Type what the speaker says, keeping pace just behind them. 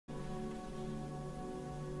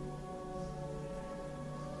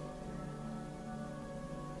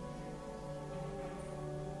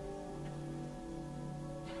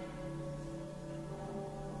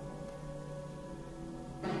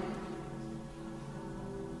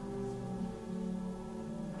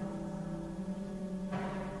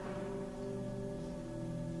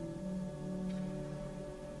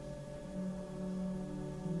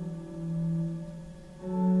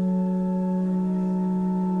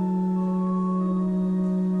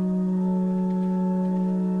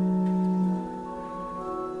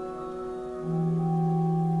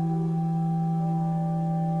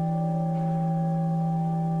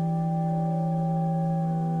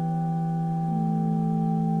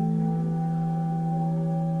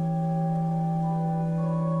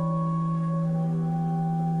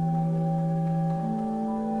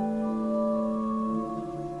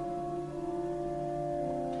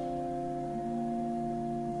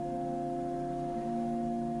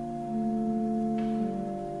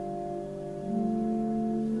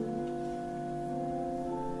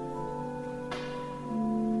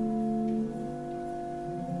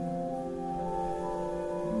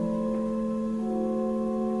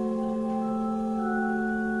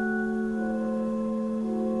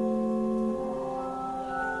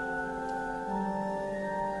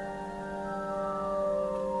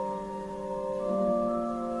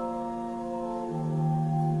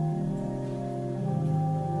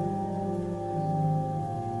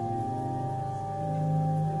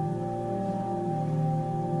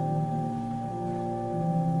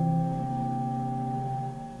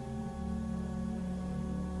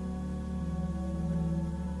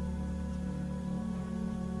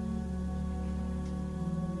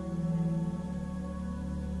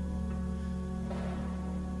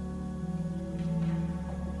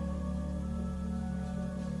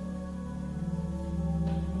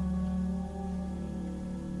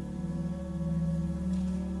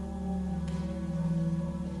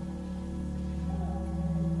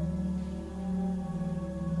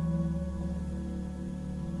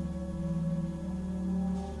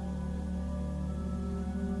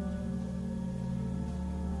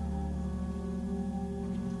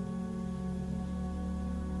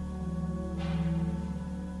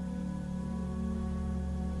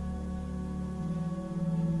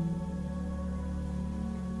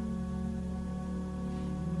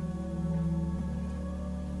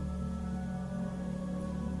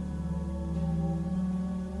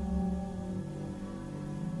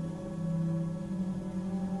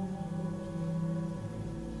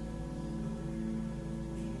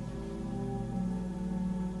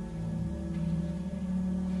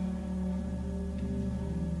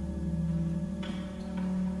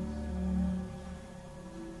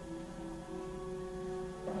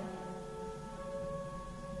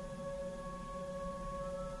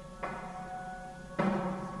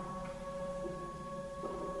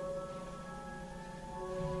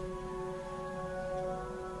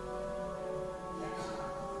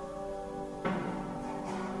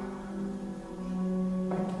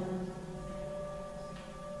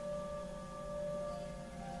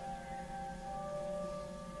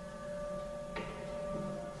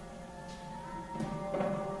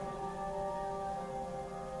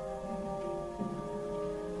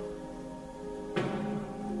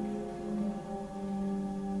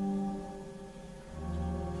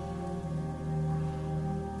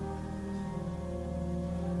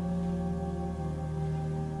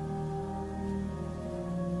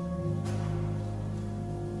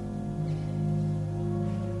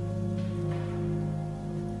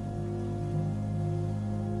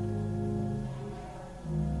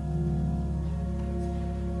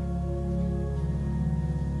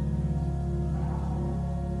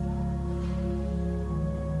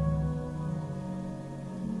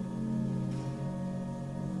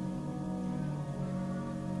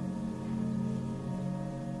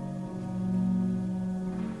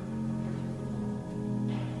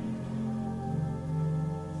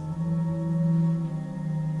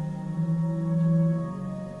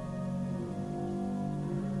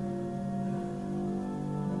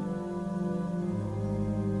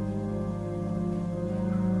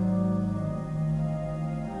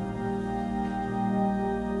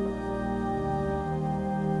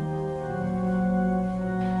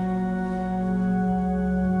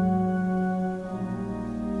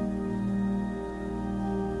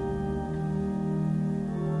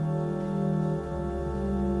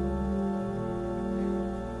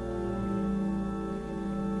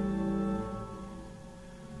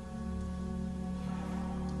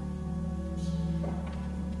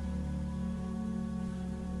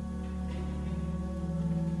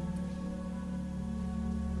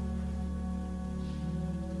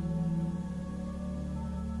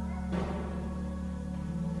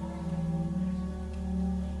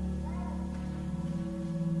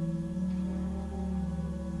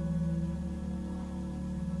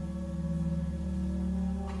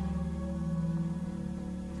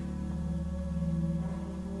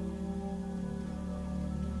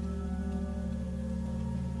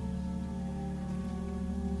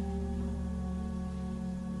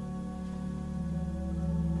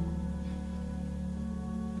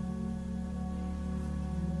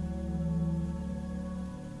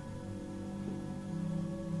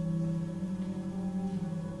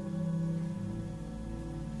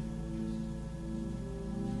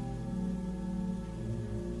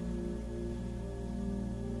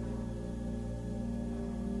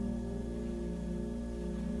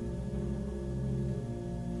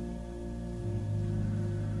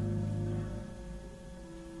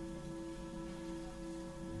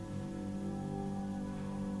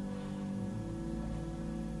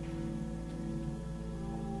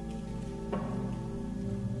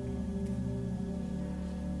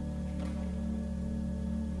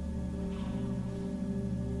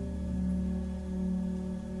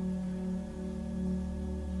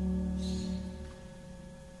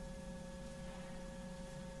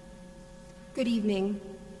Good evening,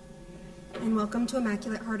 and welcome to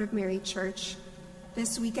Immaculate Heart of Mary Church.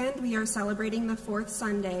 This weekend, we are celebrating the fourth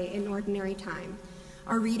Sunday in Ordinary Time.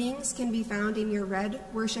 Our readings can be found in your red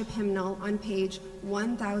worship hymnal on page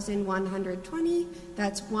 1120,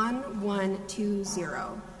 that's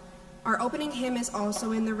 1120. Our opening hymn is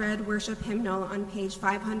also in the red worship hymnal on page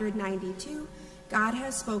 592, God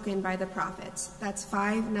Has Spoken by the Prophets, that's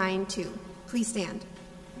 592. Please stand.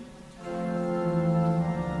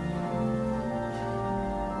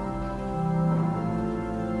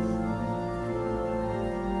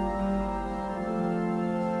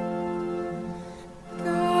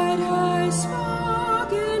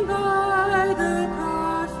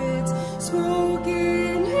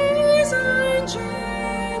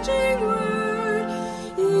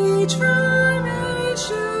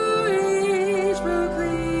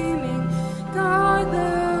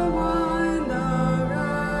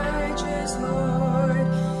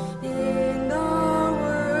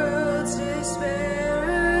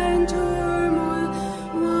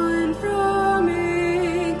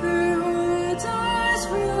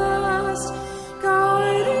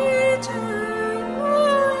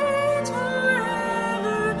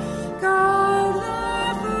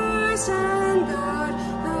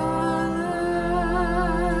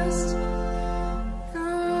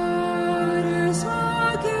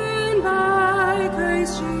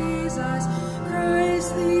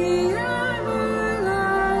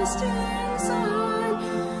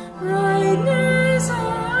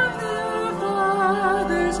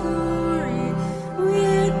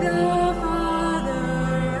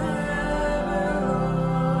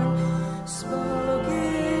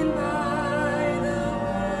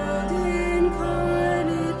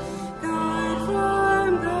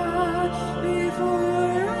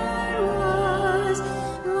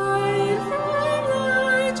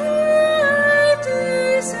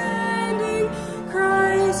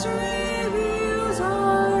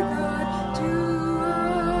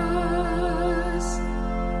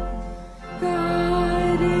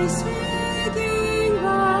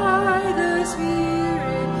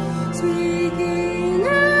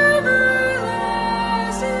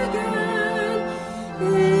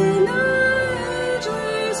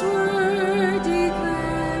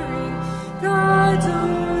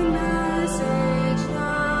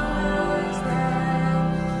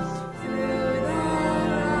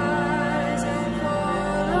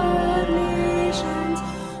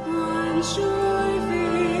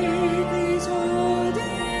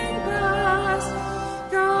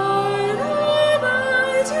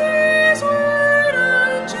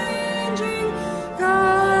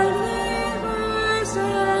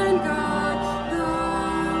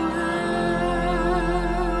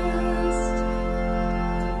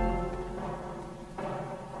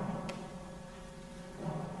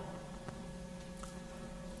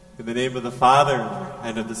 In the name of the Father,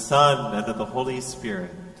 and of the Son, and of the Holy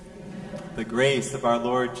Spirit, the grace of our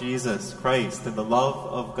Lord Jesus Christ, and the love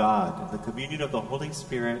of God, and the communion of the Holy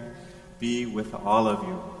Spirit be with all of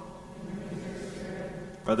you.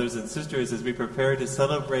 Brothers and sisters, as we prepare to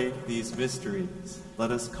celebrate these mysteries,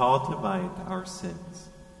 let us call to mind our sins.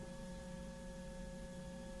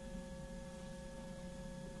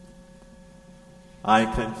 I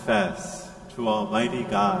confess to Almighty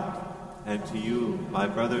God and to you, my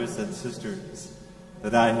brothers and sisters,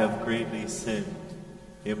 that I have greatly sinned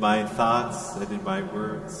in my thoughts and in my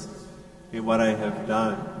words, in what I have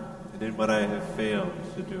done and in what I have failed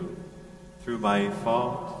to do, through my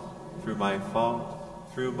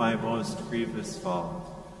most grievous fault.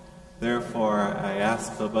 Therefore, I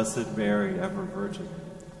ask the Blessed Mary, ever Virgin,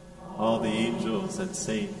 all the angels and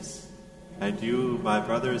saints, and you, my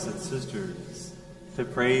brothers and sisters, to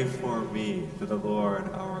pray for me to the Lord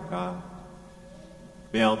our God.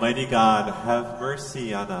 May Almighty God have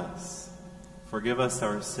mercy on us, forgive us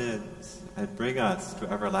our sins, and bring us to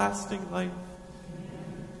everlasting life.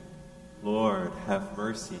 Lord, have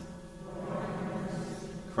mercy.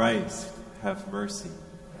 Christ, have mercy.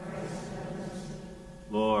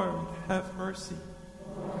 Lord, have mercy.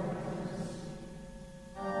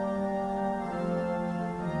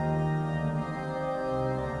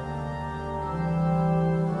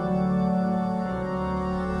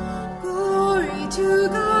 To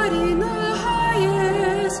God in the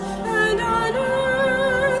highest, and on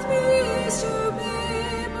earth peace to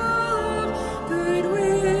people of good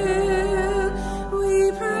will.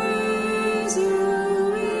 We praise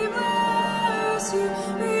you, we bless you,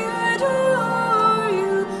 we adore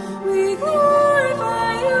you, we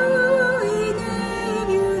glorify you.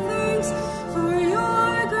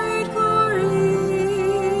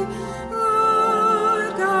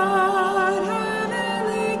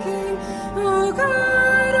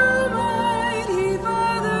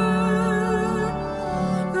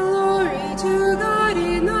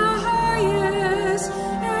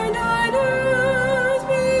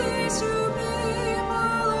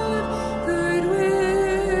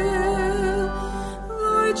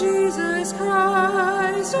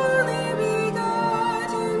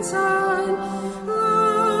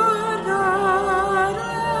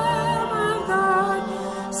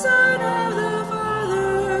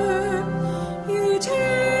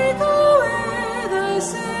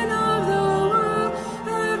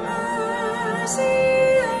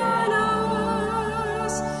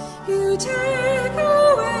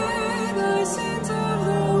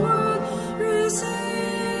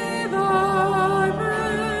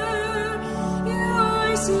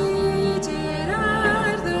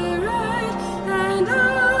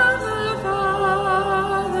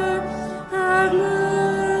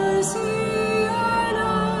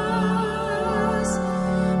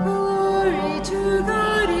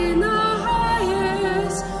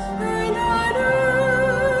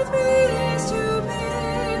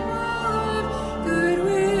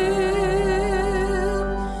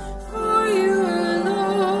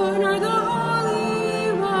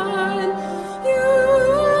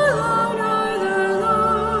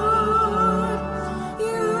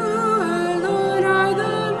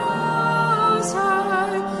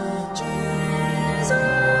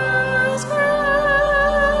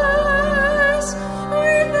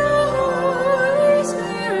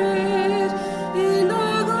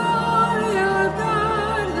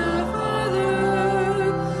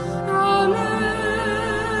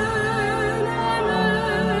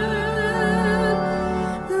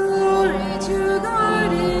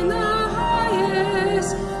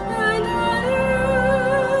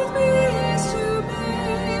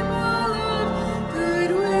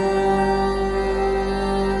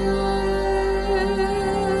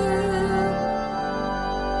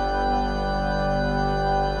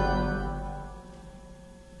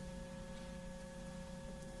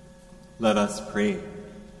 Let us pray.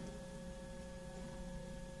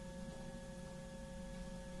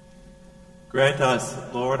 Grant us,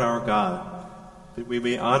 Lord our God, that we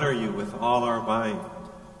may honor you with all our mind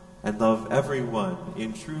and love everyone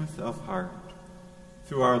in truth of heart,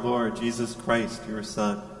 through our Lord Jesus Christ, your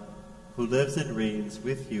Son, who lives and reigns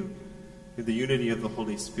with you in the unity of the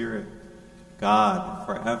Holy Spirit, God,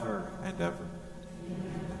 forever and ever.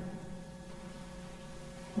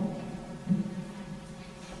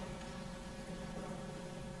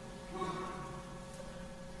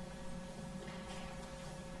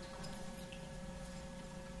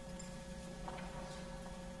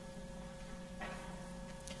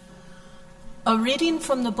 A reading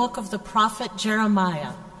from the book of the prophet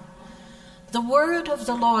Jeremiah. The word of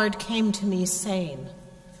the Lord came to me, saying,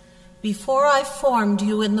 Before I formed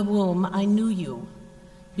you in the womb, I knew you.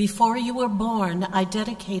 Before you were born, I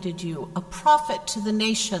dedicated you. A prophet to the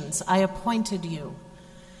nations, I appointed you.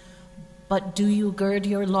 But do you gird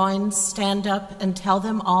your loins, stand up, and tell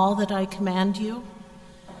them all that I command you?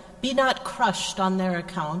 Be not crushed on their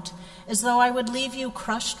account, as though I would leave you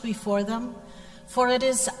crushed before them. For it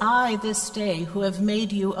is I this day who have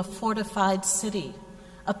made you a fortified city,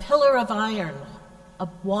 a pillar of iron, a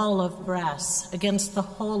wall of brass against the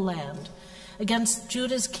whole land, against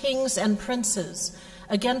Judah's kings and princes,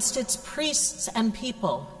 against its priests and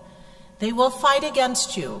people. They will fight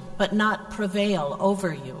against you, but not prevail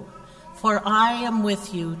over you. For I am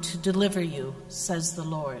with you to deliver you, says the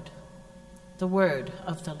Lord. The word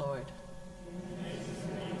of the Lord.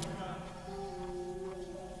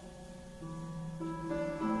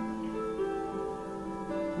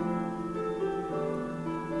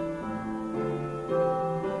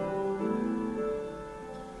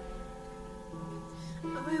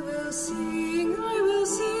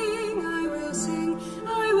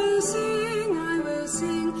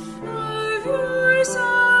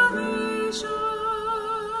 Salvation.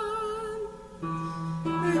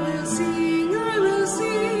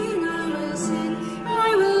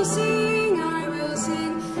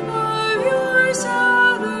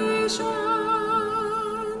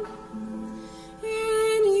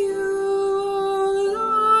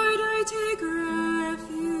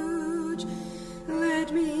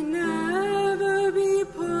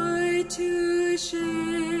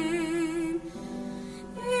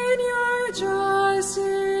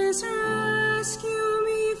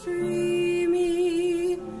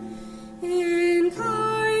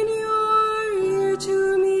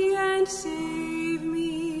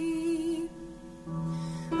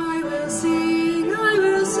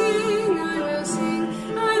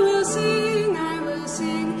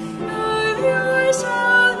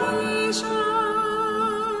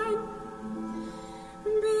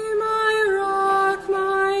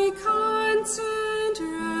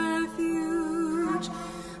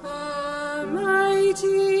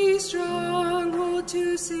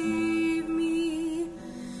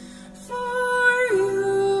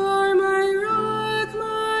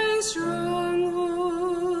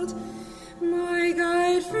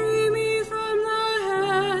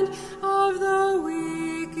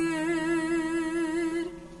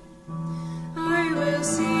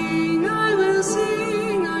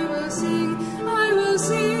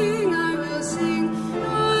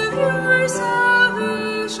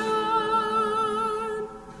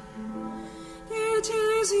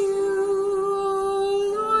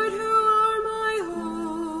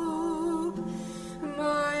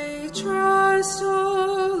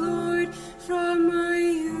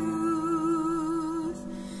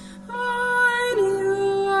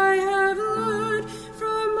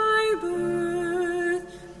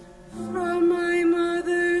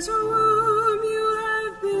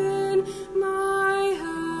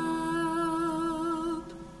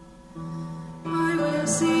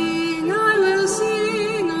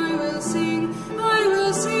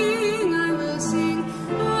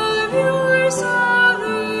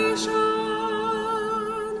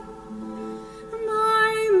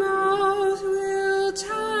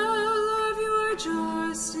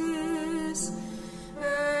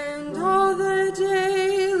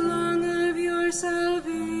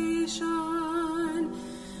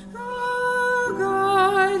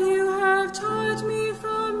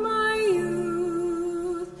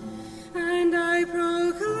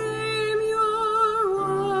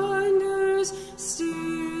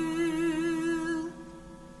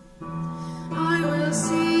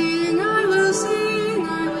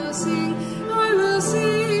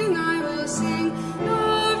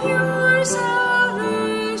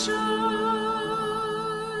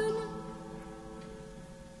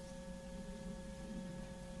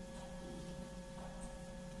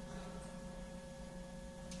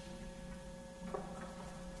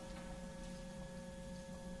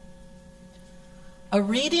 A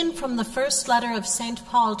reading from the first letter of St.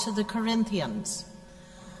 Paul to the Corinthians.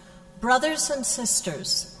 Brothers and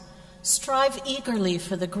sisters, strive eagerly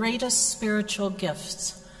for the greatest spiritual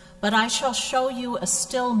gifts, but I shall show you a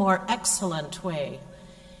still more excellent way.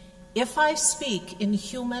 If I speak in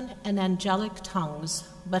human and angelic tongues,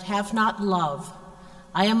 but have not love,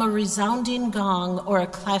 I am a resounding gong or a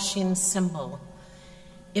clashing cymbal.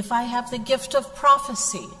 If I have the gift of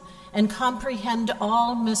prophecy and comprehend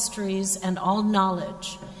all mysteries and all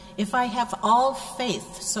knowledge, if I have all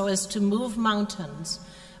faith so as to move mountains,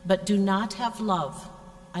 but do not have love,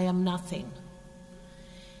 I am nothing.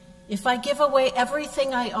 If I give away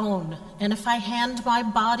everything I own, and if I hand my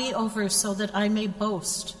body over so that I may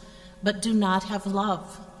boast, but do not have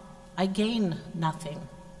love, I gain nothing.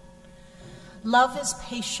 Love is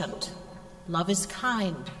patient. Love is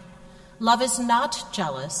kind. Love is not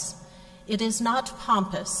jealous. It is not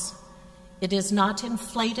pompous. It is not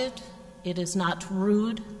inflated. It is not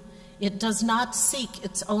rude. It does not seek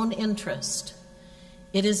its own interest.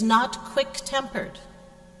 It is not quick-tempered.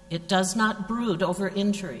 It does not brood over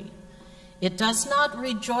injury. It does not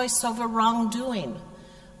rejoice over wrongdoing,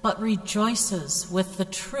 but rejoices with the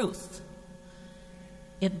truth.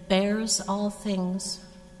 It bears all things,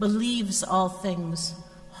 believes all things,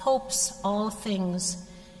 hopes all things,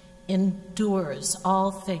 endures all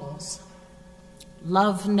things.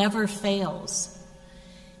 Love never fails.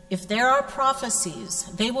 If there are prophecies,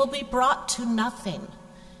 they will be brought to nothing.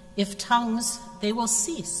 If tongues, they will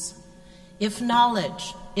cease. If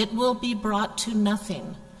knowledge, it will be brought to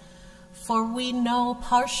nothing. For we know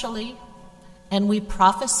partially, and we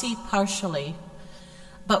prophesy partially,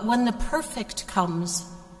 but when the perfect comes,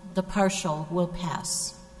 the partial will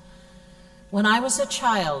pass. When I was a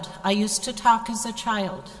child, I used to talk as a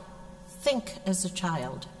child, think as a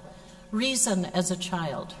child, reason as a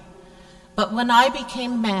child. But when I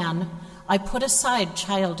became man, I put aside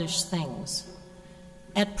childish things.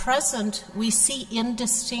 At present, we see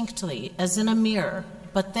indistinctly, as in a mirror,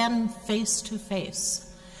 but then face to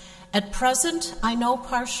face. At present, I know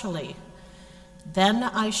partially. Then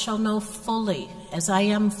I shall know fully, as I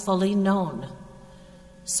am fully known.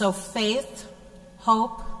 So faith,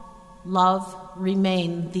 hope, love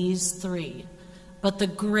remain these three, but the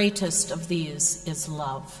greatest of these is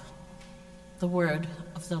love. The word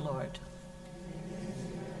of the Lord.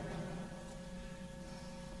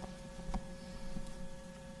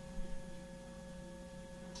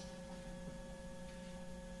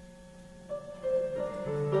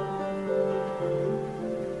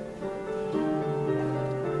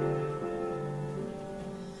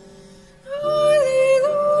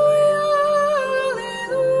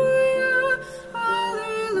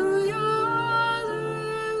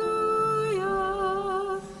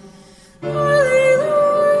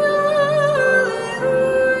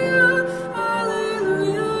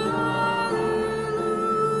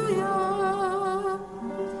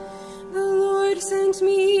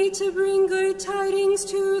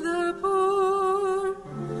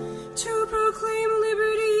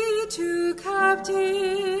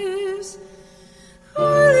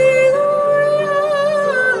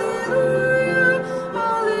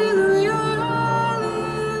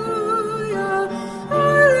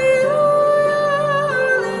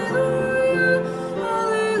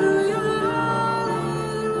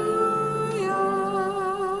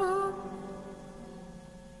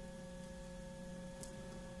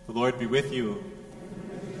 The Lord be with you.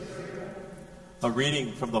 A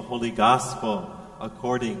reading from the Holy Gospel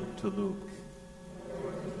according to Luke.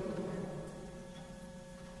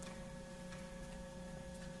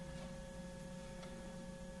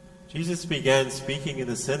 Jesus began speaking in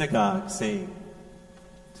the synagogue, saying,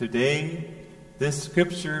 "Today this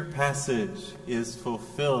scripture passage is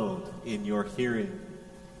fulfilled in your hearing."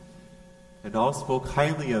 And all spoke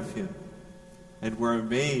highly of him, and were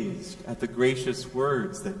amazed at the gracious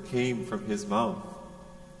words that came from his mouth.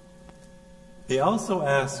 They also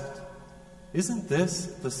asked, "Isn't this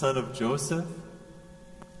the son of Joseph?"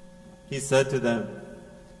 He said to them,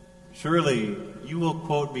 "Surely you will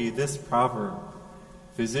quote me this proverb,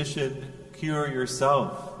 'Physician, cure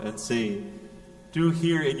yourself,' and say, 'Do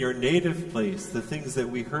here in your native place the things that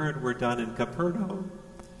we heard were done in Capernaum.'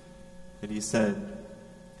 And he said,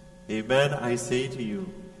 'Amen, I say to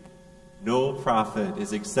you, no prophet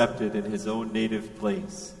is accepted in his own native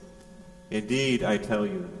place. Indeed, I tell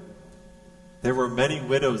you, there were many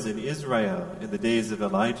widows in Israel in the days of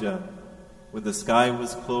Elijah, when the sky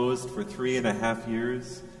was closed for 3.5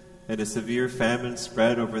 years, and a severe famine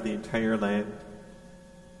spread over the entire land.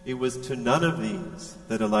 It was to none of these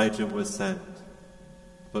that Elijah was sent,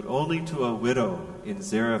 but only to a widow in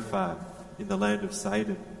Zarephath in the land of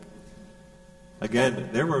Sidon. Again,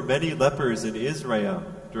 there were many lepers in Israel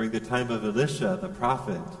during the time of Elisha the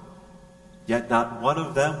prophet, yet not one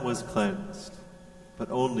of them was cleansed, but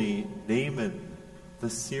only Naaman the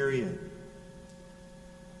Syrian.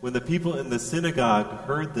 When the people in the synagogue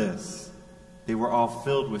heard this, they were all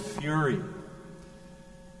filled with fury.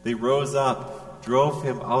 They rose up, drove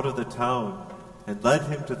him out of the town, and led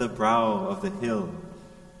him to the brow of the hill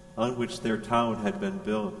on which their town had been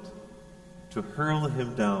built, to hurl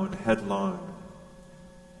him down headlong.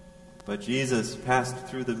 But Jesus passed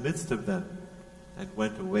through the midst of them and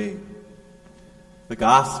went away. The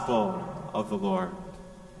Gospel of the Lord.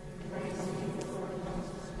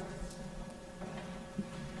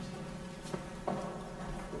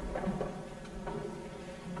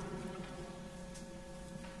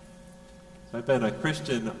 I've been a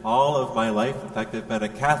Christian all of my life. In fact, I've been a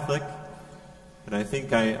Catholic. And I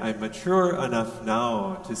think I'm mature enough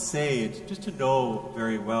now to say, just to know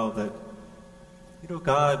very well that,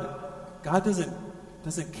 God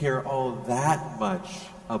doesn't care all that much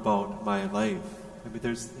about my life. I mean,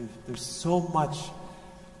 there's so much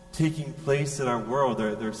taking place in our world.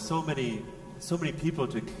 There's so many people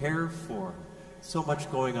to care for, so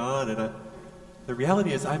much going on, and the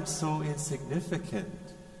reality is I'm so insignificant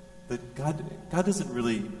that God doesn't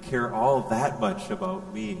really care all that much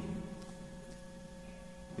about me.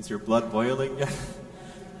 Is your blood boiling yet?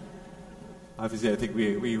 Obviously, I think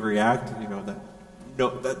we react,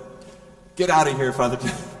 that get out of here, Father.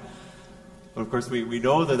 But of course, we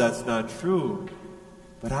know that that's not true.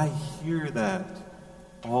 But I hear that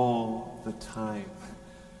all the time.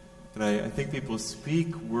 And I think people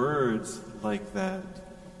speak words like that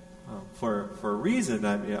for a reason.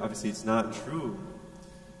 I mean, obviously, it's not true.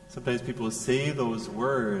 Sometimes people say those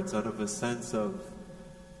words out of a sense of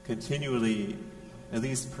continually at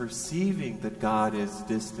least perceiving that God is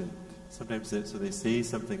distant. Sometimes so they say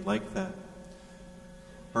something like that.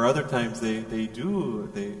 Or other times they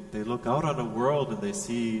look out on a world and they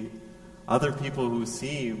see other people who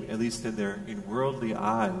seem, at least in worldly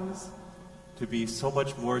eyes, to be so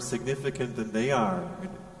much more significant than they are.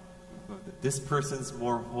 This person's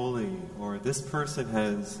more holy, or this person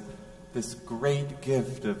has this great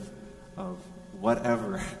gift of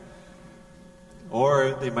whatever.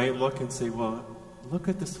 Or they might look and say, well, look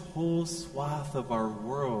at this whole swath of our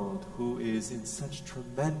world who is in such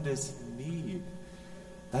tremendous need.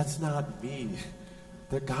 That's not me.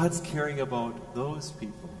 That God's caring about those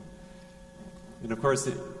people. And of course,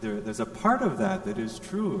 there's a part of that is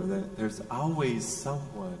true, that there's always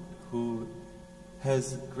someone who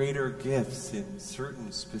has greater gifts in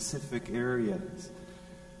certain specific areas.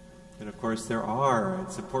 And of course there are.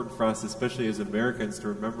 It's important for us, especially as Americans, to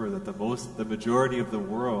remember that the majority of the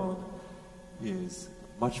world is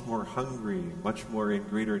much more hungry, much more in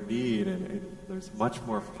greater need, and there's much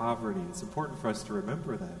more poverty. It's important for us to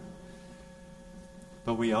remember that.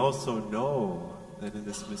 But we also know that in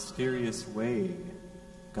this mysterious way,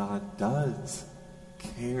 God does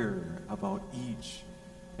care about each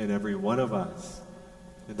and every one of us.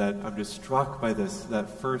 And that I'm just struck by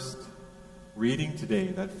that first reading today,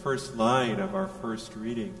 that first line of our first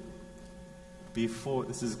reading.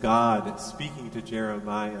 This is God speaking to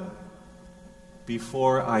Jeremiah.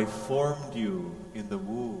 Before I formed you in the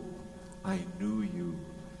womb, I knew you.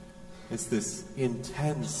 It's this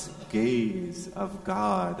intense gaze of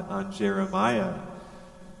God on Jeremiah.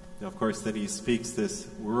 And of course, then he speaks this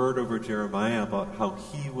word over Jeremiah about how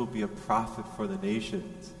he will be a prophet for the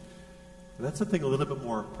nations. And that's something a little bit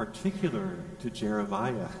more particular to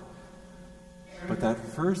Jeremiah. But that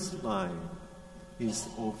first line is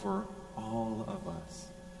over all of us.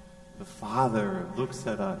 The Father looks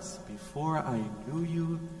at us. Before I knew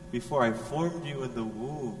you, before I formed you in the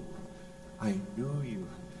womb, I knew you.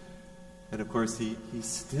 And of course, he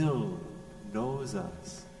still knows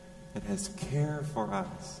us and has care for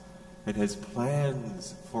us and has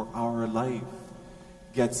plans for our life,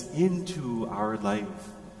 gets into our life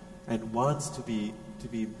and wants to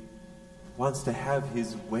have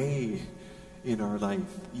his way in our life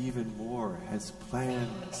even more, has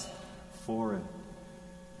plans for it.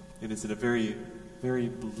 And it's in a very, very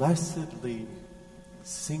blessedly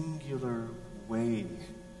singular way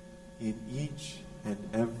in each and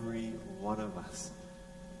every one of us.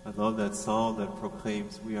 I love that song that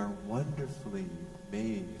proclaims we are wonderfully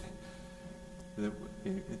made.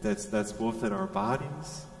 That's both in our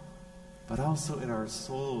bodies, but also in our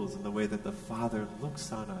souls, in the way that the Father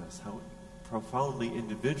looks on us, how profoundly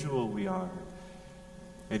individual we are.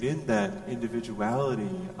 And in that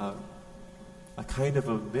individuality, a kind of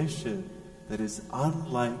a mission that is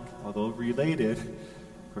unlike, although related,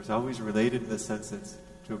 of course always related in the sense that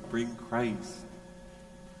to bring Christ,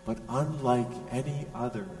 but unlike any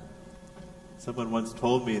other. Someone once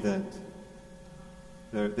told me that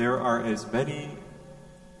there are as many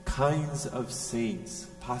kinds of saints,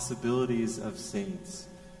 possibilities of saints,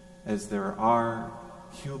 as there are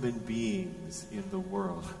human beings in the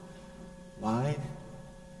world. Why?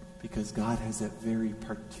 Because God has a very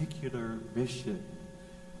particular mission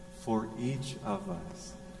for each of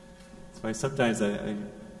us. That's why sometimes I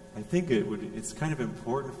think it's kind of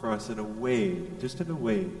important for us in a way, just in a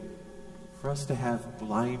way, for us to have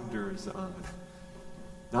blinders on.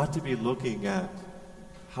 Not to be looking at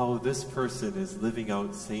how this person is living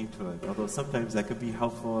out sainthood, although sometimes that can be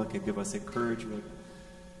helpful, it can give us encouragement.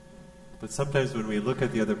 But sometimes when we look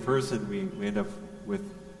at the other person, we end up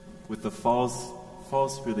with the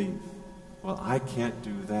false belief. Well, I can't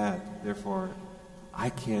do that, therefore I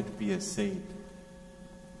can't be a saint.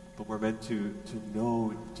 But we're meant to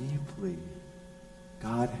know deeply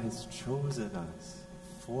God has chosen us,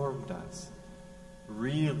 formed us,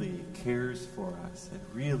 really cares for us, and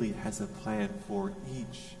really has a plan for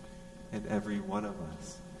each and every one of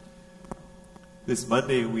us. This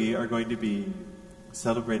Monday we are going to be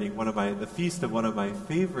celebrating the feast of one of my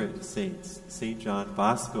favorite saints, St. John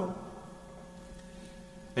Bosco.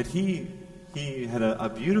 And he had a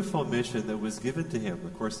beautiful mission that was given to him.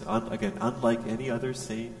 Of course, again, unlike any other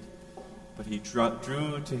saint, but he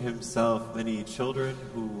drew to himself many children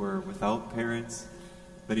who were without parents,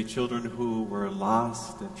 many children who were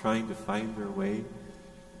lost and trying to find their way.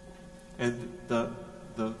 And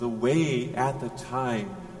the way at the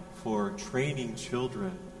time for training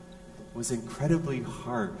children was incredibly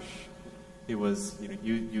harsh. It was,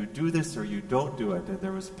 you do this or you don't do it, and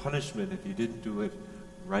there was punishment if you didn't do it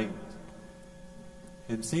right.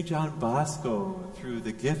 And St. John Bosco, through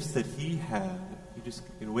the gifts that he had, he just,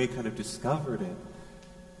 in a way, kind of discovered it,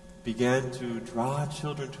 began to draw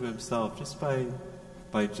children to himself just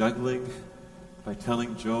by juggling, by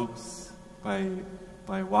telling jokes, by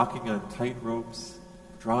walking on tight ropes,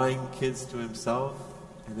 drawing kids to himself,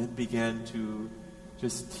 and then began to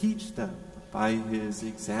just teach them by his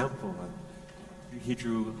example. He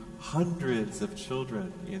drew hundreds of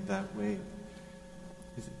children in that way.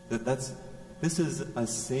 This is a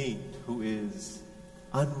saint who is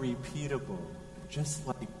unrepeatable, just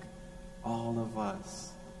like all of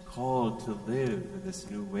us, called to live in this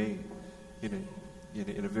new way, in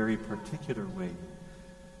a very particular way.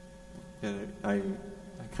 And I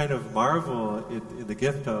kind of marvel in the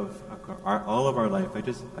gift of all of our life.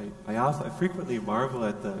 I frequently marvel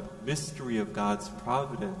at the mystery of God's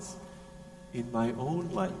providence in my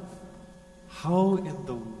own life. How in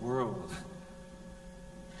the world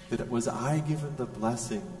was I given the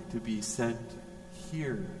blessing to be sent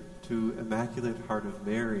here to Immaculate Heart of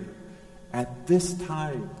Mary at this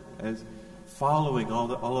time, as following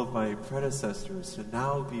all of my predecessors, to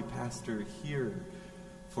now be pastor here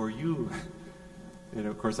for you? And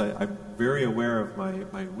of course, I'm very aware of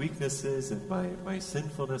my weaknesses and my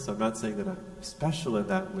sinfulness. I'm not saying that I'm special in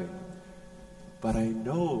that way. But I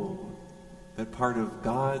know that part of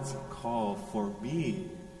God's call for me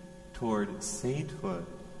toward sainthood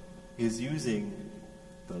is using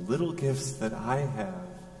the little gifts that I have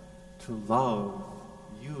to love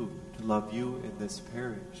you in this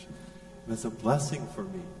parish. And it's a blessing for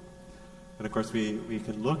me. And of course, we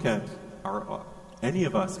can look at any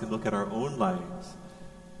of us can look at our own lives,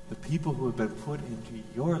 the people who have been put into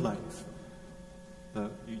your life,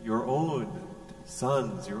 your own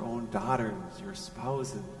sons, your own daughters, your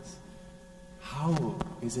spouses. How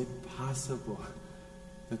is it possible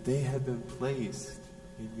that they have been placed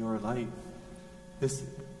in your life? This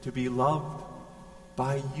to be loved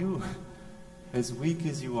by you, as weak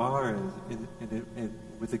as you are, and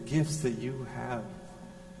with the gifts that you have.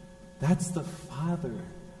 That's the Father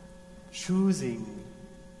choosing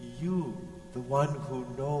you, the one who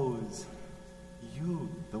knows you,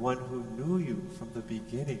 the one who knew you from the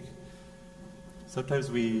beginning.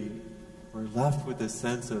 Sometimes we're left with this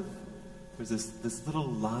sense of there's this little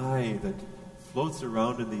lie that floats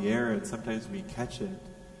around in the air, and sometimes we catch it,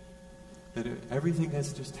 that everything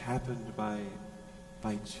has just happened by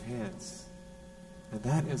chance. And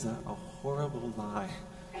that is a horrible lie.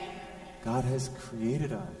 God has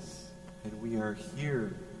created us, and we are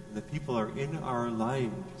here, and the people are in our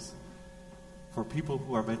lives for people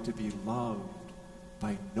who are meant to be loved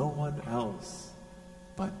by no one else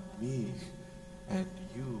but me and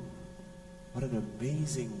you. What an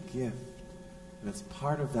amazing gift. And it's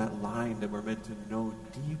part of that line that we're meant to know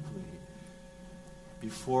deeply.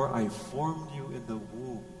 Before I formed you in the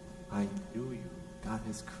womb, I knew you. God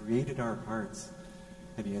has created our hearts,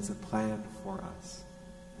 and He has a plan for us.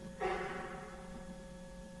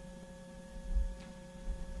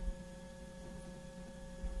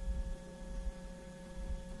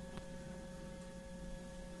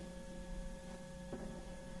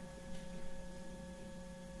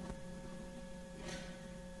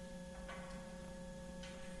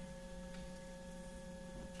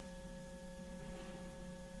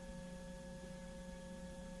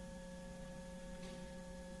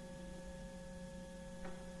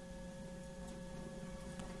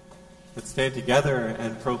 Let's stand together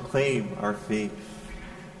and proclaim our faith.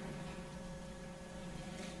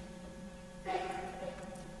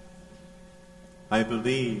 I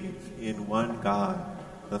believe in one God,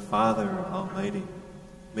 the Father Almighty,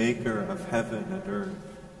 maker of heaven and earth,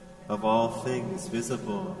 of all things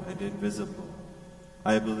visible and invisible.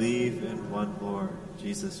 I believe in one Lord,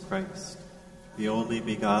 Jesus Christ, the only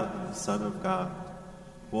begotten Son of God,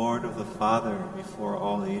 born of the Father before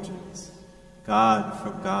all ages, God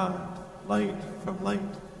from God, light from light,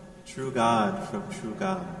 true God from true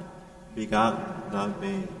God, begotten, not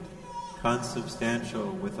made,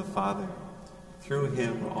 consubstantial with the Father. Through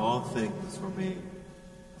him all things were made.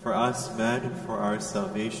 For us men and for our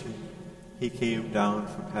salvation, he came down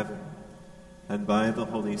from heaven, and by the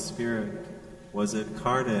Holy Spirit was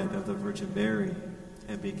incarnate of the Virgin Mary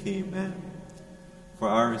and became man. For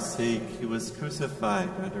our sake he was crucified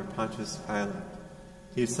under Pontius Pilate.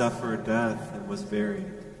 He suffered death and was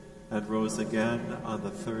buried, and rose again on the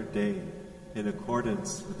third day in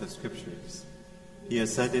accordance with the Scriptures. He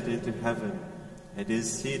ascended into heaven and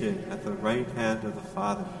is seated at the right hand of the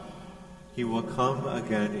Father. He will come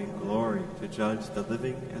again in glory to judge the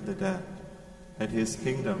living and the dead, and his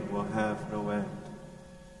kingdom will have no end.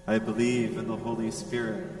 I believe in the Holy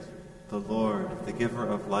Spirit, the Lord, the giver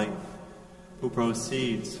of life, who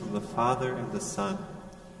proceeds from the Father and the Son,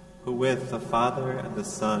 who with the Father and the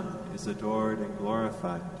Son is adored and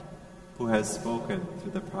glorified, who has spoken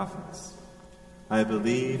through the prophets. I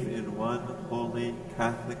believe in one holy,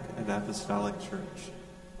 Catholic, and Apostolic Church.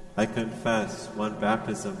 I confess one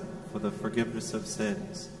baptism for the forgiveness of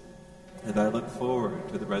sins, and I look forward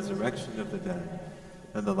to the resurrection of the dead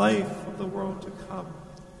and the life of the world to come.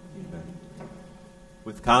 Amen.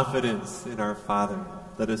 With confidence in our Father,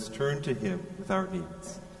 let us turn to him with our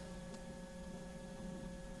needs.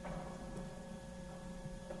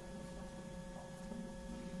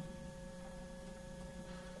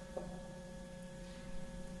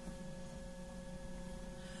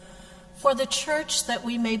 For the Church, that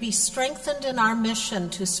we may be strengthened in our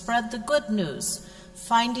mission to spread the good news,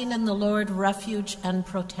 finding in the Lord refuge and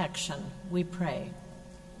protection, we pray.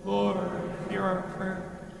 Lord, hear our prayer.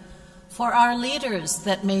 For our leaders,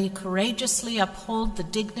 that may courageously uphold the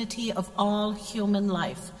dignity of all human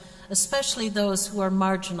life, especially those who are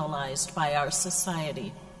marginalized by our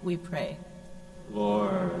society, we pray.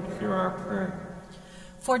 Lord, hear our prayer.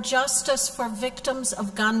 For justice for victims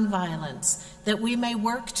of gun violence, that we may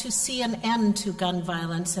work to see an end to gun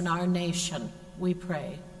violence in our nation, we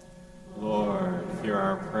pray. Lord, hear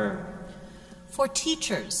our prayer. For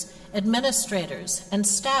teachers, administrators, and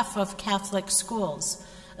staff of Catholic schools,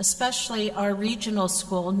 especially our regional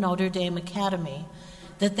school, Notre Dame Academy,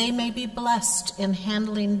 that they may be blessed in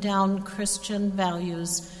handling down Christian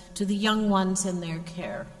values to the young ones in their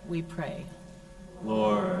care, we pray.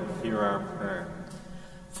 Lord, hear our prayer.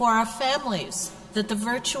 For our families, that the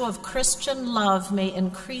virtue of Christian love may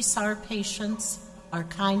increase our patience, our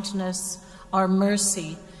kindness, our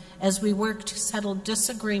mercy, as we work to settle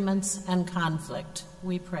disagreements and conflict,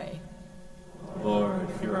 we pray. Lord,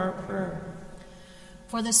 hear our prayer.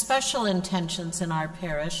 For the special intentions in our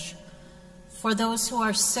parish, for those who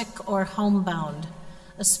are sick or homebound,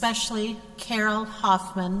 especially Carol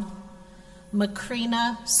Hoffman,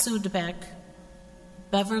 Macrina Sudbeck,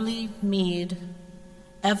 Beverly Mead,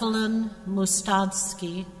 Evelyn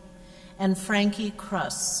Mustadsky, and Frankie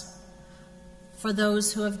Kruss. For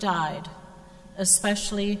those who have died,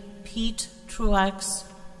 especially Pete Truex,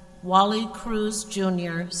 Wally Cruz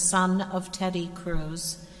Jr., son of Teddy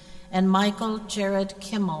Cruz, and Michael Jared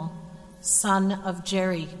Kimmel, son of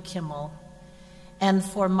Jerry Kimmel, and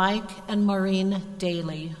for Mike and Maureen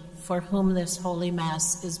Daly, for whom this Holy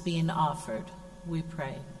Mass is being offered, we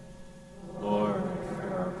pray. Lord,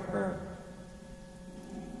 hear our prayer.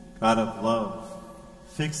 God of love,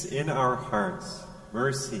 fix in our hearts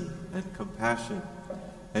mercy and compassion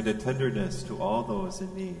and a tenderness to all those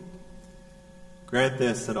in need. Grant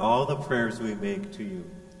this in all the prayers we make to you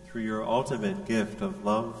through your ultimate gift of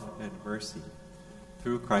love and mercy,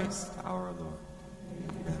 through Christ our Lord.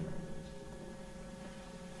 Amen.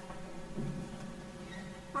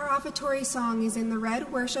 Our offertory song is in the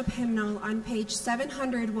red worship hymnal on page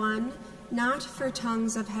 701, Not for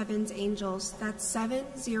Tongues of Heaven's Angels. That's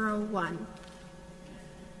 701.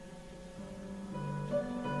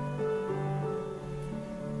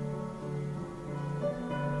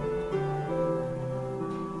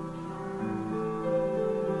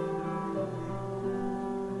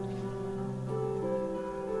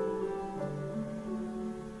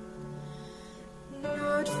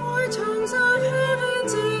 Not for tongues of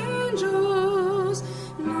heaven's angels,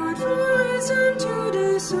 not for wisdom to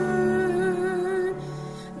discern,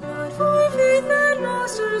 not for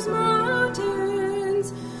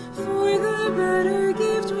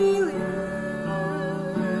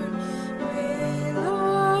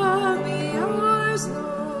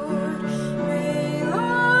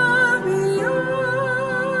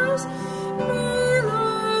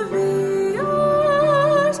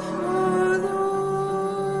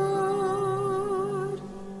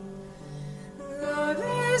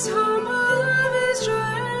is humble, love is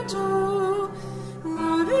gentle,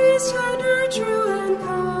 love is tender, true, and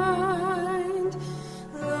kind.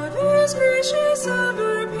 Love is gracious,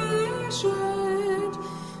 ever patient,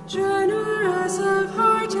 generous of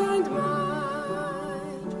heart and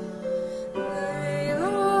mind. May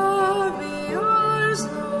love be ours,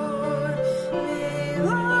 Lord. May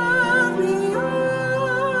love be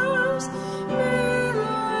ours. May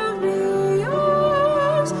love be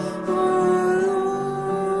ours, O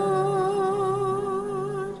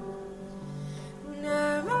Lord.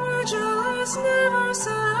 Never jealous, never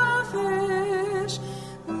selfish,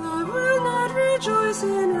 love will not rejoice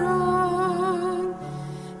in wrong.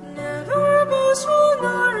 Never boastful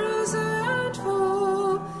nor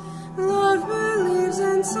resentful, love believes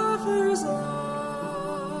and suffers long.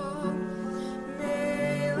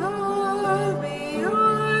 May love be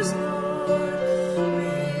ours, Lord.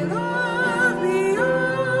 May love be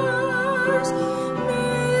ours.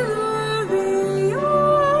 May love be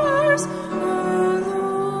yours, O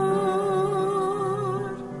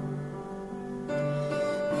Lord.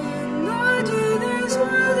 In the day this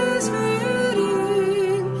world is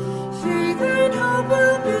fading, faith and hope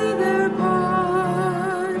will be their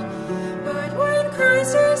part. But when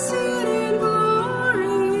Christ is seen in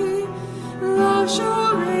glory, love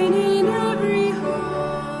shall reign in every heart.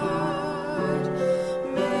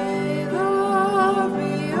 May love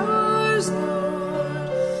be ours, Lord.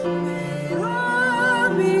 May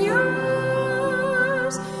love be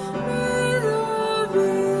ours. May love be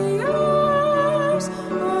yours,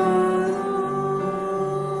 O Lord.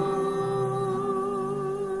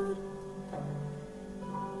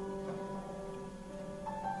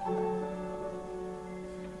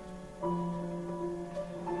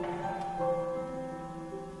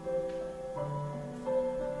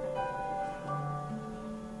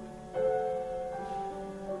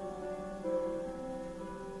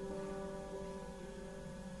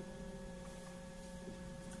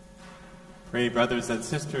 Pray, brothers and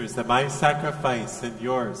sisters, that my sacrifice and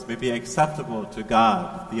yours may be acceptable to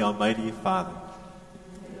God, the Almighty Father.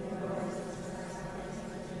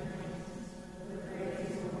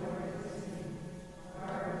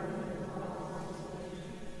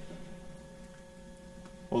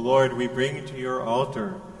 O Lord, we bring to your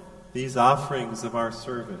altar these offerings of our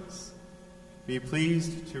service. Be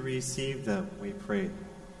pleased to receive them, we pray,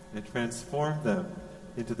 and transform them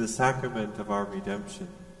into the sacrament of our redemption,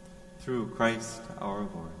 through Christ our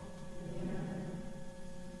Lord. Amen.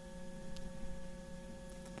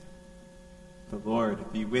 The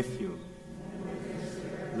Lord be with you.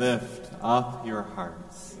 Lift up your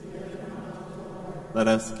hearts. Let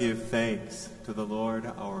us give thanks to the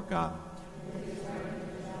Lord our God.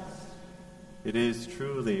 It is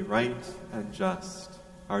truly right and just,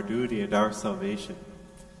 our duty and our salvation,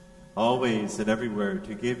 always and everywhere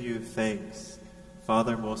to give you thanks,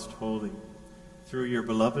 Father most holy, through your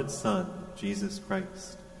beloved Son, Jesus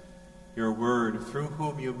Christ, your Word, through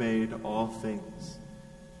whom you made all things,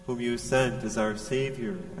 whom you sent as our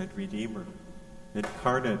Savior and Redeemer,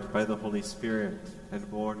 incarnate by the Holy Spirit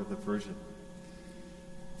and born of the Virgin.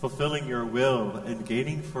 Fulfilling your will and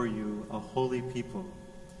gaining for you a holy people,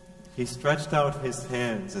 he stretched out his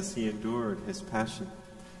hands as he endured his passion,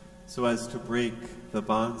 so as to break the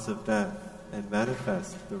bonds of death and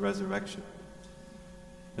manifest the resurrection.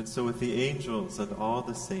 And so with the angels and all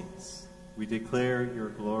the saints, we declare your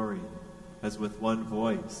glory, as with one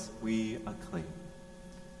voice we acclaim.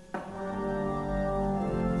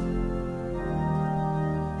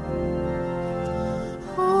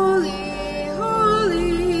 Holy,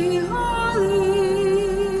 holy, holy,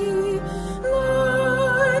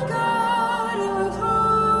 Lord God of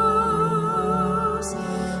hosts,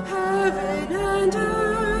 heaven and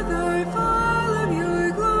earth are full of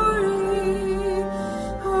your glory.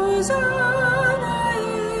 Hosanna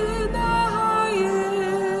in the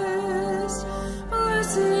highest.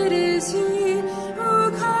 Blessed is he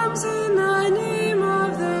who comes in the name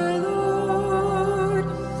of the Lord.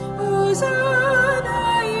 Hosanna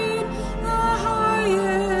in the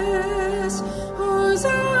highest.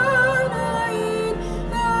 Hosanna in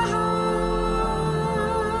the highest.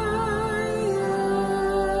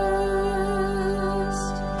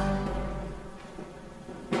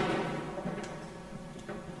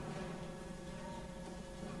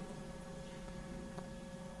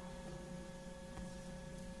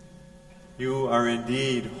 You are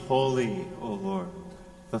indeed holy, O Lord,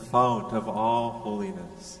 the fount of all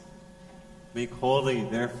holiness. Make holy,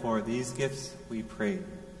 therefore, these gifts, we pray,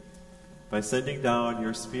 by sending down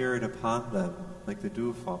your Spirit upon them like the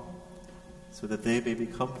dewfall, so that they may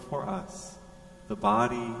become for us the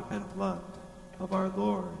body and blood of our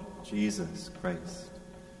Lord Jesus Christ.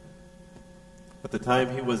 At the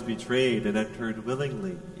time he was betrayed and entered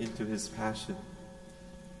willingly into his passion,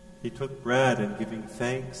 he took bread and giving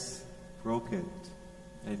thanks, broke it,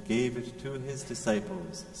 and gave it to his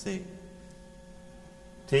disciples, saying,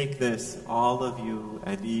 "Take this, all of you,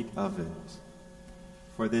 and eat of it,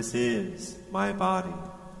 for this is my body,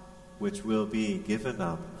 which will be given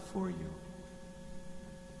up for you."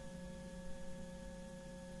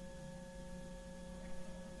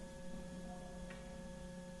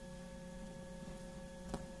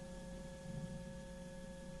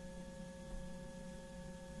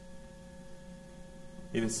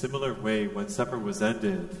 In a similar way, when supper was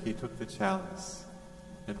ended, he took the chalice,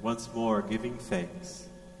 and once more giving thanks,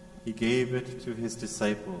 he gave it to his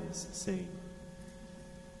disciples, saying,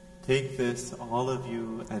 "Take this, all of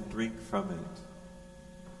you, and drink from it,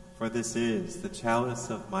 for this is the chalice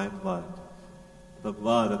of my blood, the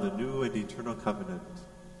blood of the new and eternal covenant,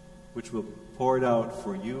 which will be poured out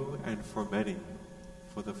for you and for many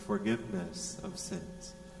for the forgiveness of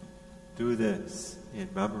sins. Do this in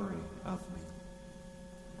memory of me."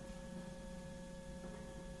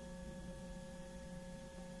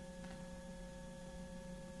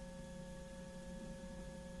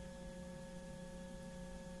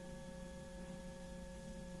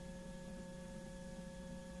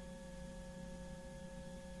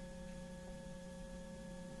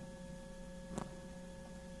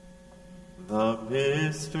 The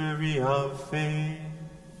mystery of faith.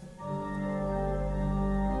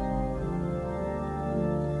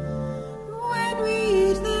 When we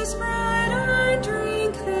eat this bread and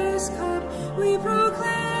drink this cup, we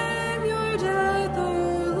proclaim your death,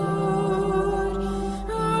 O Lord,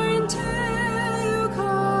 until you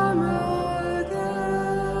come again.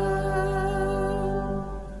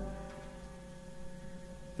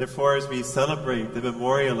 Therefore, as we celebrate the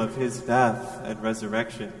memorial of his death and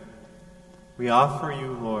resurrection, we offer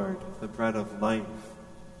you, Lord, the bread of life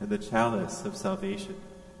and the chalice of salvation,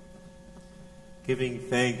 giving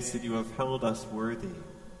thanks that you have held us worthy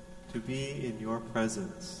to be in your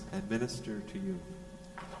presence and minister to you.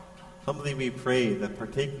 Humbly we pray that,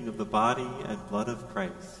 partaking of the body and blood of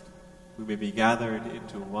Christ, we may be gathered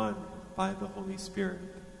into one by the Holy Spirit.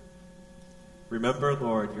 Remember,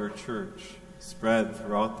 Lord, your church spread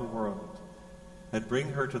throughout the world, and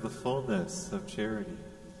bring her to the fullness of charity,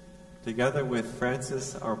 together with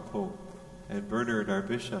Francis our Pope, and Bernard our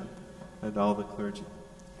Bishop, and all the clergy.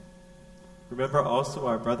 Remember also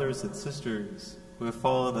our brothers and sisters who have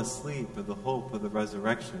fallen asleep in the hope of the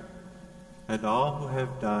resurrection, and all who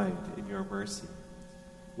have died in your mercy.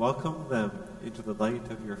 Welcome them into the light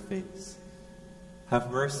of your face. Have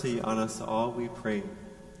mercy on us all, we pray,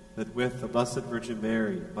 that with the Blessed Virgin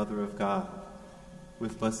Mary, Mother of God,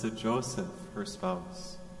 with Blessed Joseph, her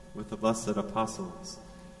spouse, with the blessed apostles,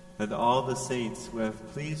 and all the saints who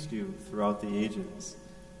have pleased you throughout the ages,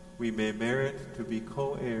 we may merit to be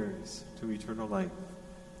co-heirs to eternal life,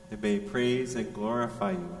 and may praise and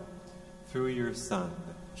glorify you through your Son,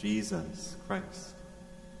 Jesus Christ.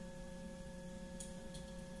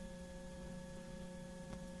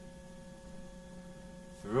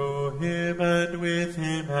 Through him and with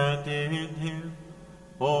him and in him,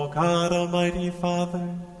 O God, Almighty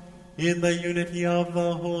Father, in the unity of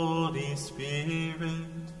the Holy Spirit,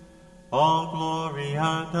 all glory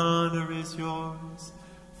and honor is yours,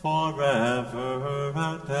 forever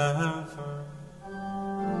and ever.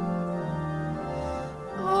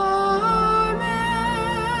 Amen,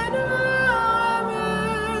 amen, amen,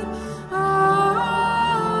 amen,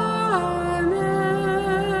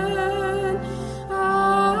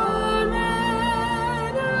 amen.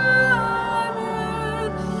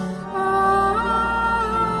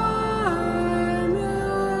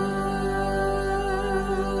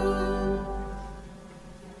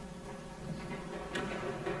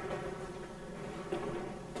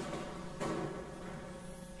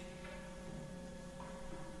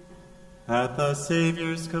 At the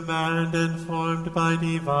Savior's command, and formed by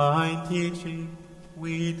divine teaching,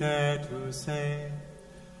 we dare to say,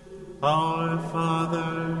 Our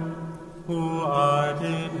Father, who art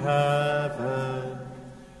in heaven,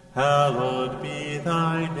 hallowed be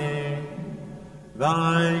thy name.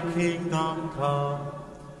 Thy kingdom come,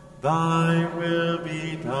 thy will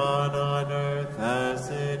be done on earth as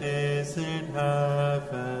it is in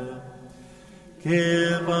heaven.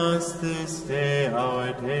 Give us this day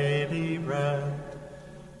our daily bread,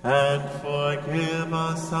 and forgive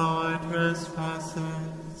us our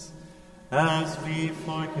trespasses, as we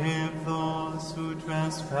forgive those who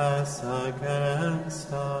trespass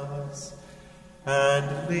against us.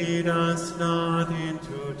 And lead us not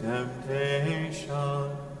into temptation,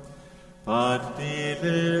 but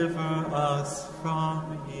deliver us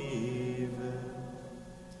from evil.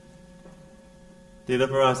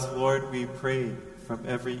 Deliver us, Lord, we pray, from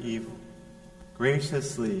every evil.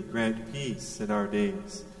 Graciously grant peace in our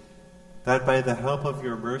days, that by the help of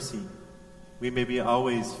your mercy we may be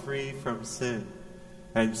always free from sin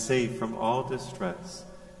and safe from all distress,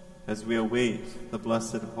 as we await the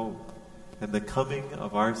blessed hope and the coming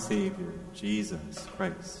of our Savior, Jesus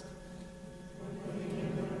Christ.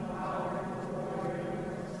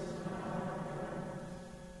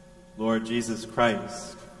 Lord Jesus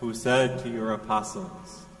Christ, who said to your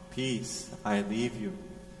apostles, "Peace I leave you,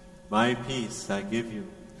 my peace I give you,"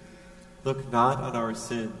 look not on our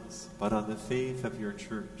sins, but on the faith of your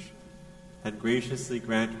church, and graciously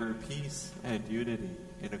grant her peace and unity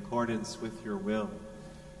in accordance with your will,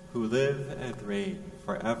 who live and reign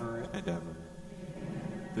forever and ever.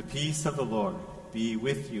 Amen. The peace of the Lord be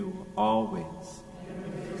with you always.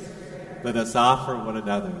 Let us offer one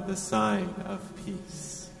another the sign of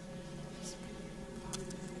peace.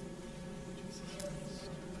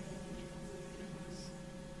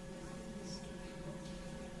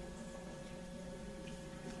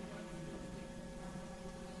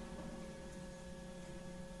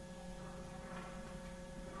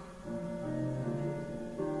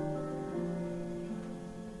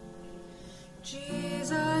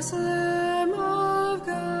 Jesus, Lamb of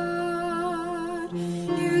God,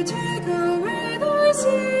 you take away the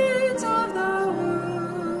sins of the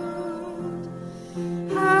world.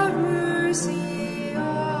 Have mercy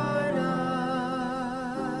on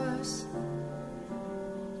us.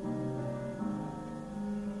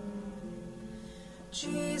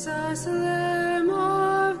 Jesus, Lamb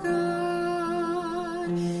of God,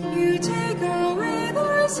 you take away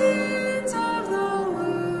the sins of the world.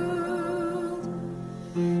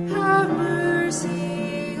 Have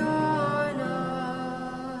mercy on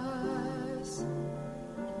us.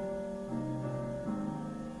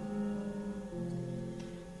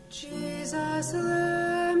 Jesus,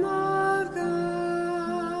 Lamb of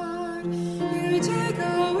God, you take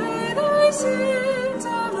away the sins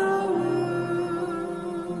of the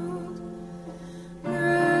world.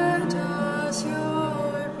 Grant us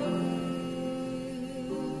your peace.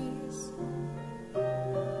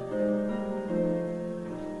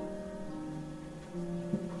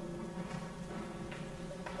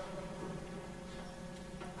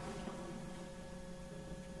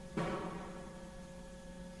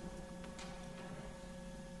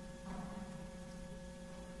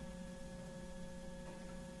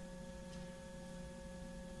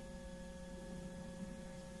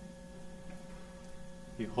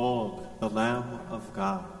 Behold the Lamb of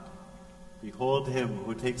God. Behold him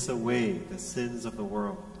who takes away the sins of the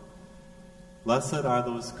world. Blessed are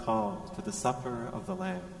those called to the supper of the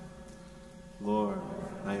Lamb. Lord,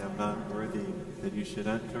 I am not worthy that you should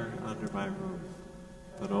enter under my roof,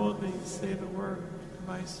 but only say the word, and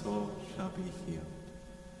my soul shall be healed.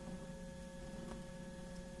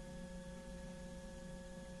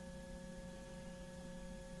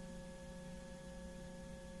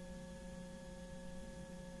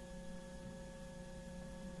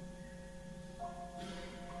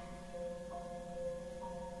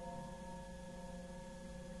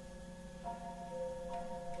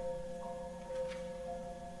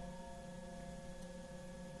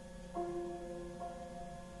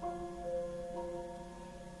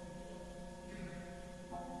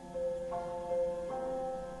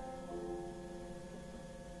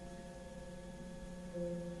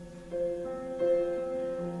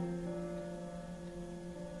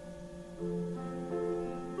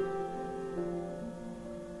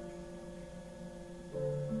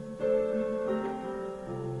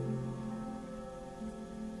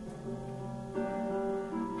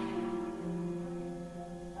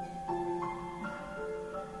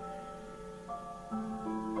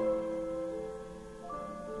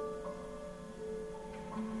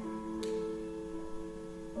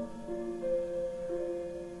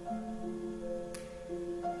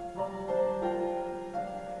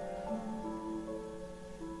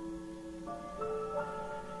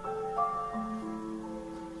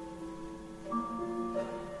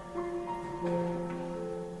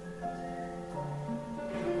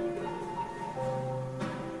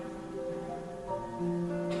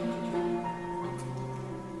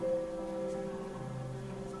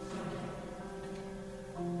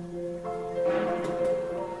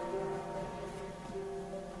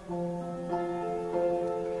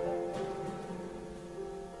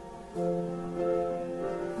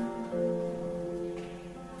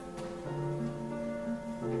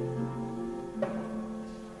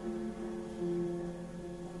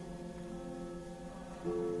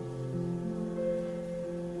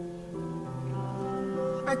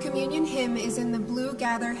 Our communion hymn is in the blue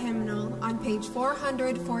Gather hymnal on page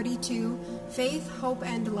 442, Faith, Hope,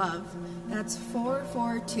 and Love. That's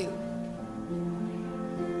 442.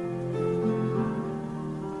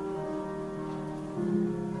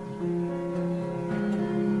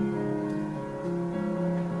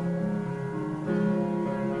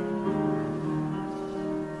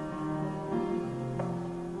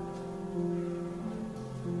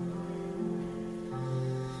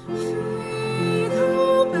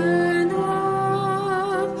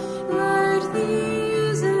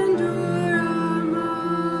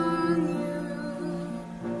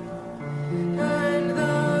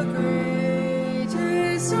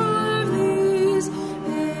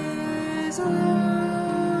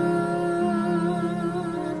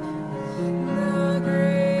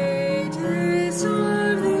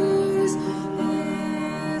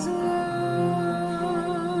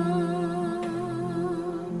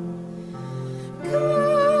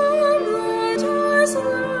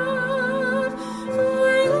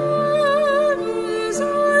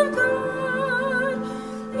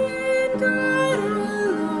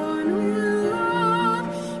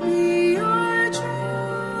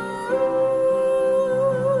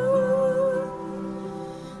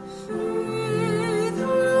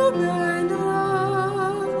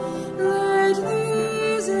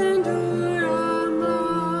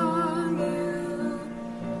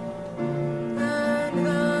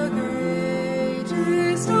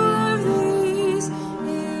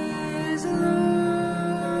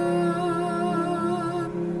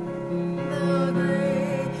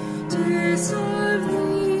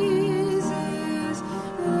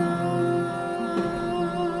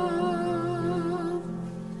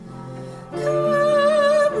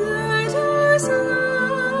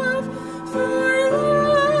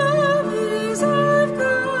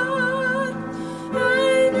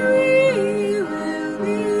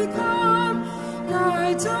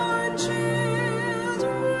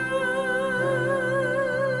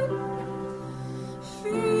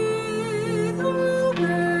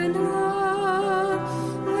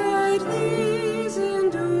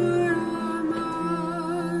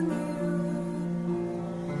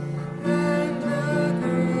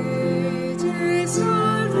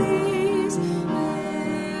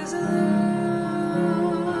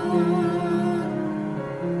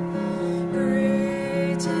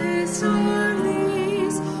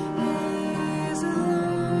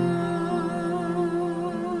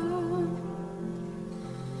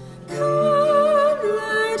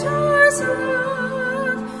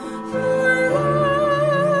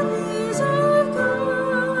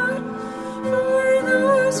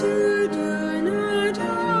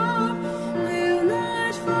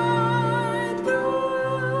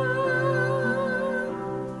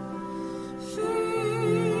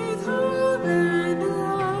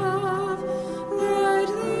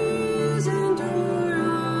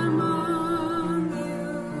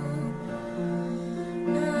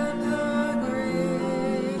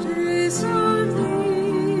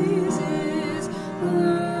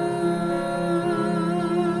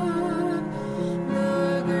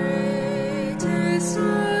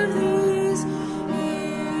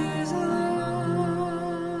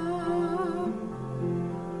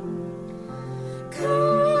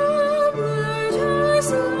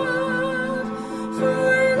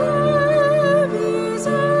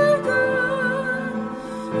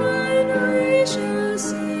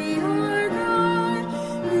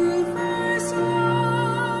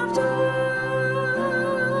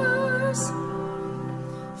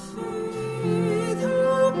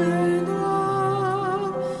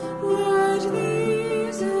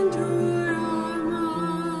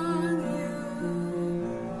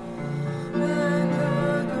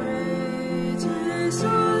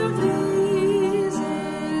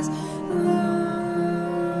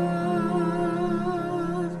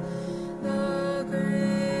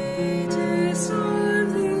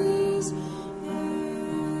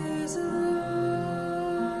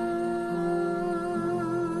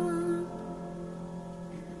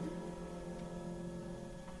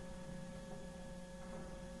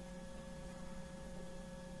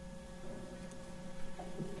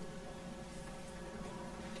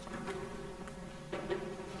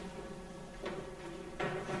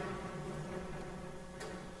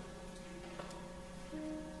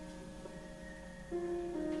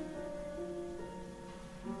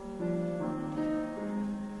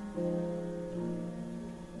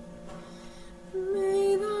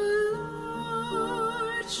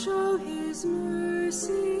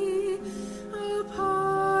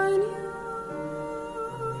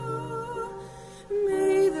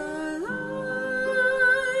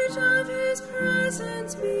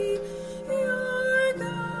 presence be your guide.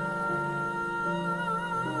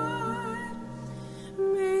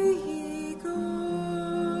 May he guard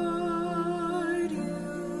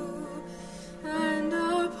you and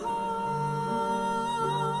uphold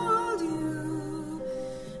you.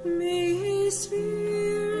 May his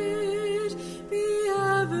spirit be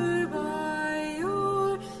ever by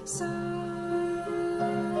your side.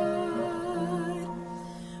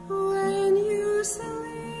 When you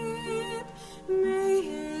sleep, may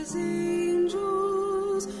his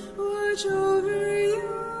angels watch over you.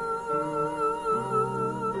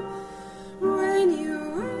 When you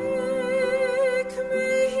wake,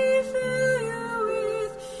 may he fill you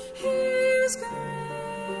with his grace.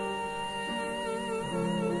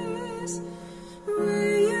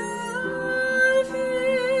 Will you love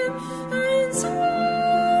him and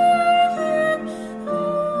serve him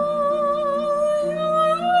all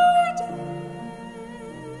your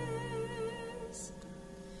days?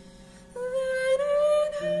 Then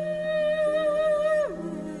in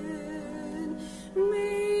heaven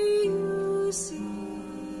may you see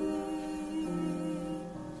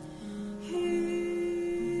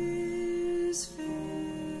his face.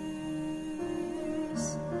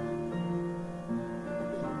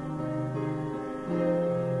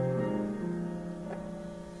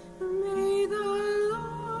 May the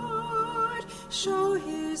Lord show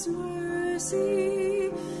his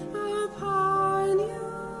mercy upon you.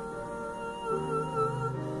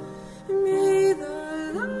 May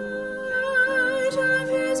the light of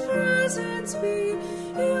his presence be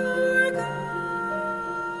your guide.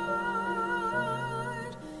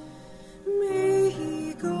 May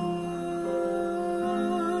he guard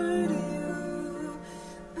you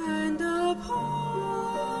and uphold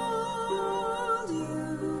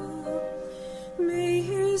you. May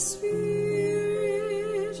his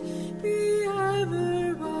spirit be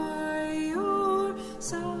ever by your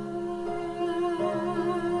side.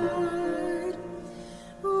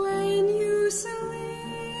 When you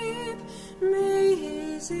sleep, may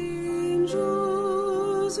his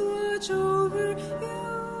angels watch over you.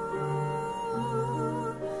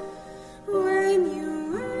 When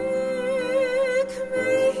you wake,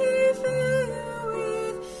 may he fill you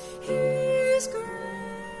with his grace.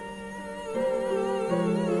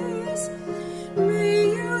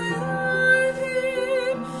 May you love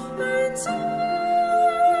him and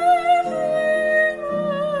serve him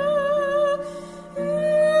all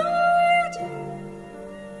your days.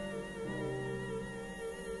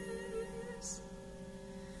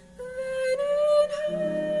 Then in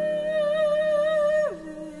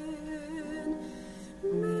heaven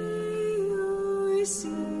may you see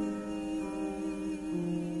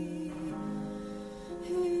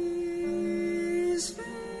his face.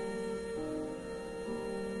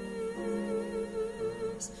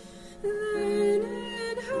 Then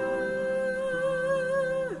in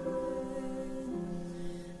heaven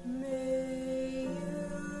may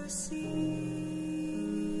you see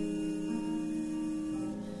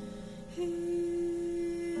his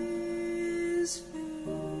face.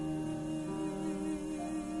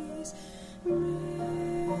 May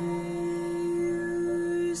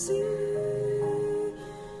you see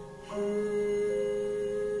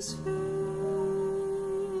his face.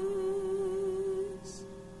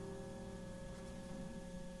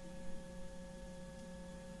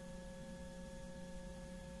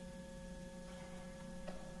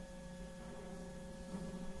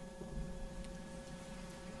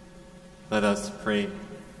 Let us pray.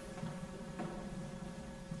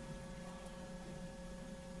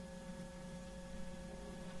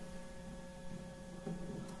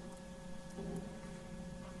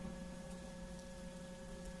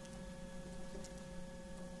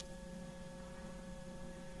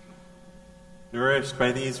 Nourished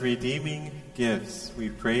by these redeeming gifts, we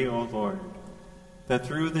pray, O Lord, that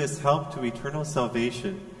through this help to eternal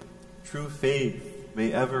salvation, true faith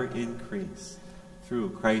may ever increase,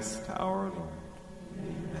 through Christ our Lord.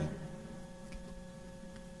 Amen.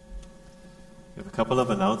 We have a couple of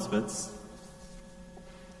announcements.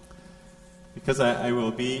 Because I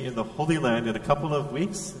will be in the Holy Land in a couple of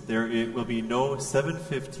weeks, there will be no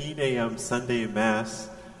 7:15 a.m. Sunday Mass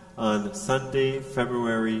on Sunday,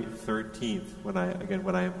 February 13th, when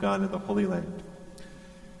I am gone in the Holy Land.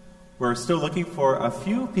 We're still looking for a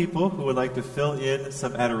few people who would like to fill in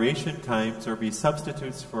some adoration times or be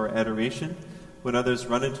substitutes for adoration when others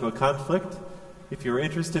run into a conflict. If you're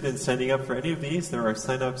interested in signing up for any of these, there are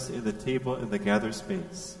sign-ups in the table in the gather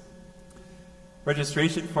space.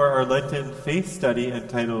 Registration for our Lenten faith study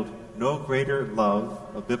entitled No Greater Love,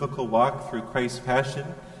 a Biblical Walk Through Christ's Passion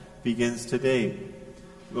begins today.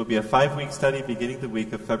 It will be a 5-week study beginning the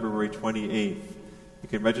week of February 28th. You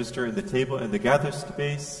can register in the table in the gather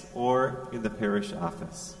space or in the parish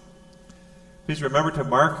office. Please remember to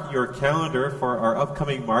mark your calendar for our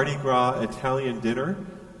upcoming Mardi Gras Italian dinner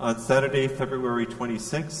on Saturday, February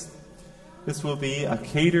 26th. This will be a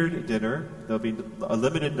catered dinner. There'll be a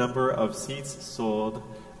limited number of seats sold,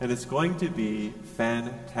 and it's going to be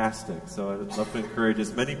fantastic. So I'd love to encourage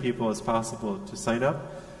as many people as possible to sign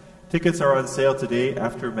up. Tickets are on sale today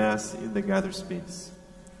after Mass in the gather space.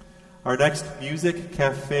 Our next music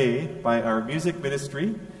cafe by our music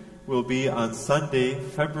ministry will be on Sunday,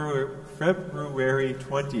 February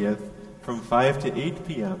 20th from 5 to 8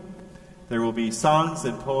 p.m. There will be songs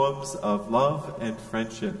and poems of love and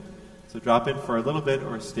friendship. So drop in for a little bit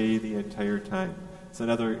or stay the entire time. It's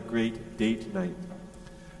another great date night.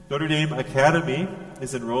 Notre Dame Academy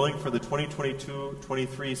is enrolling for the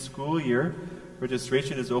 2022-23 school year.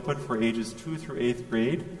 Registration is open for ages 2 through 8th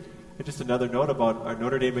grade. And just another note about our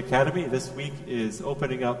Notre Dame Academy. This week is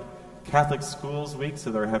opening up Catholic Schools Week,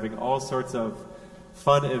 so they're having all sorts of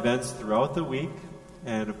fun events throughout the week.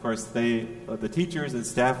 And of course, the teachers and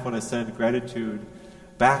staff want to send gratitude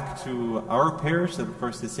back to our parish, and of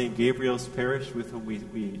course the St. Gabriel's parish with whom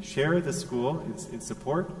we share the school in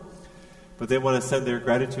support. But they want to send their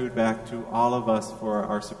gratitude back to all of us for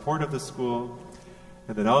our support of the school.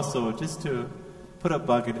 And then also, just to put a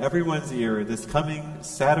bug in everyone's ear, this coming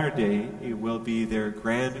Saturday, it will be their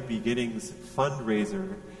Grand Beginnings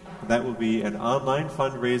fundraiser. And that will be an online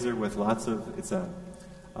fundraiser with lots of, it's an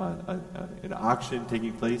auction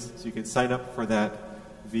taking place. So you can sign up for that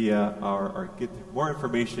via or get more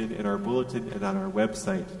information in our bulletin and on our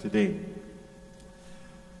website today.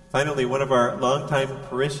 Finally, one of our longtime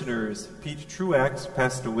parishioners, Pete Truax,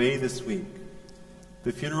 passed away this week.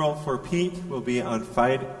 The funeral for Pete will be on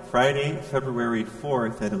Friday, February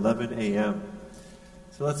 4th at 11 a.m.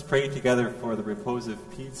 So let's pray together for the repose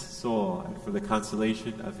of Pete's soul and for the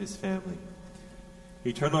consolation of his family.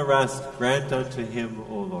 Eternal rest grant unto him,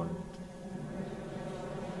 O Lord.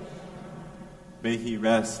 May he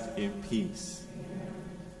rest in peace.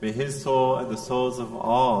 May his soul and the souls of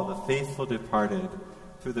all the faithful departed,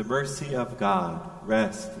 through the mercy of God,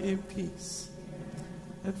 rest in peace.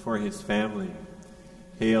 And for his family,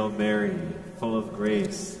 Hail Mary, full of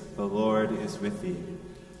grace, the Lord is with thee.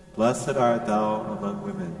 Blessed art thou among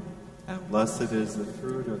women, and blessed is the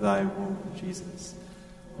fruit of thy womb, Jesus.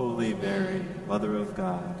 Holy Mary, Mother of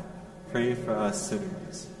God, pray for us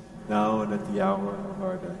sinners, now and at the hour of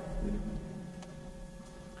our death. Amen.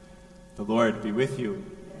 The Lord be with you.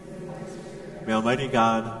 May Almighty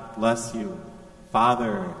God bless you,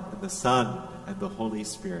 Father, and the Son, and the Holy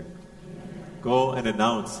Spirit. Go and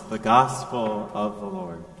announce the gospel of the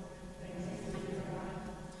Lord.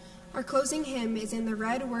 Our closing hymn is in the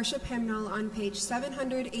red worship hymnal on page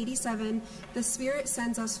 787, The Spirit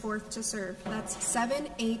Sends Us Forth to Serve. That's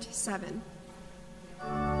 787.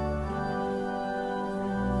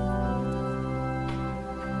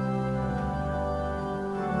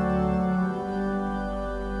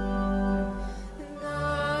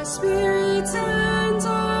 The Spirit sends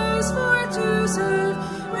us forth to serve.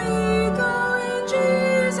 We go in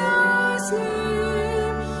Jesus'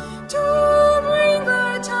 name to bring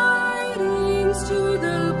glad tidings to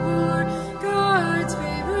the poor, God's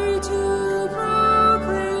favor to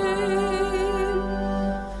proclaim.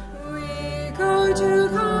 We go to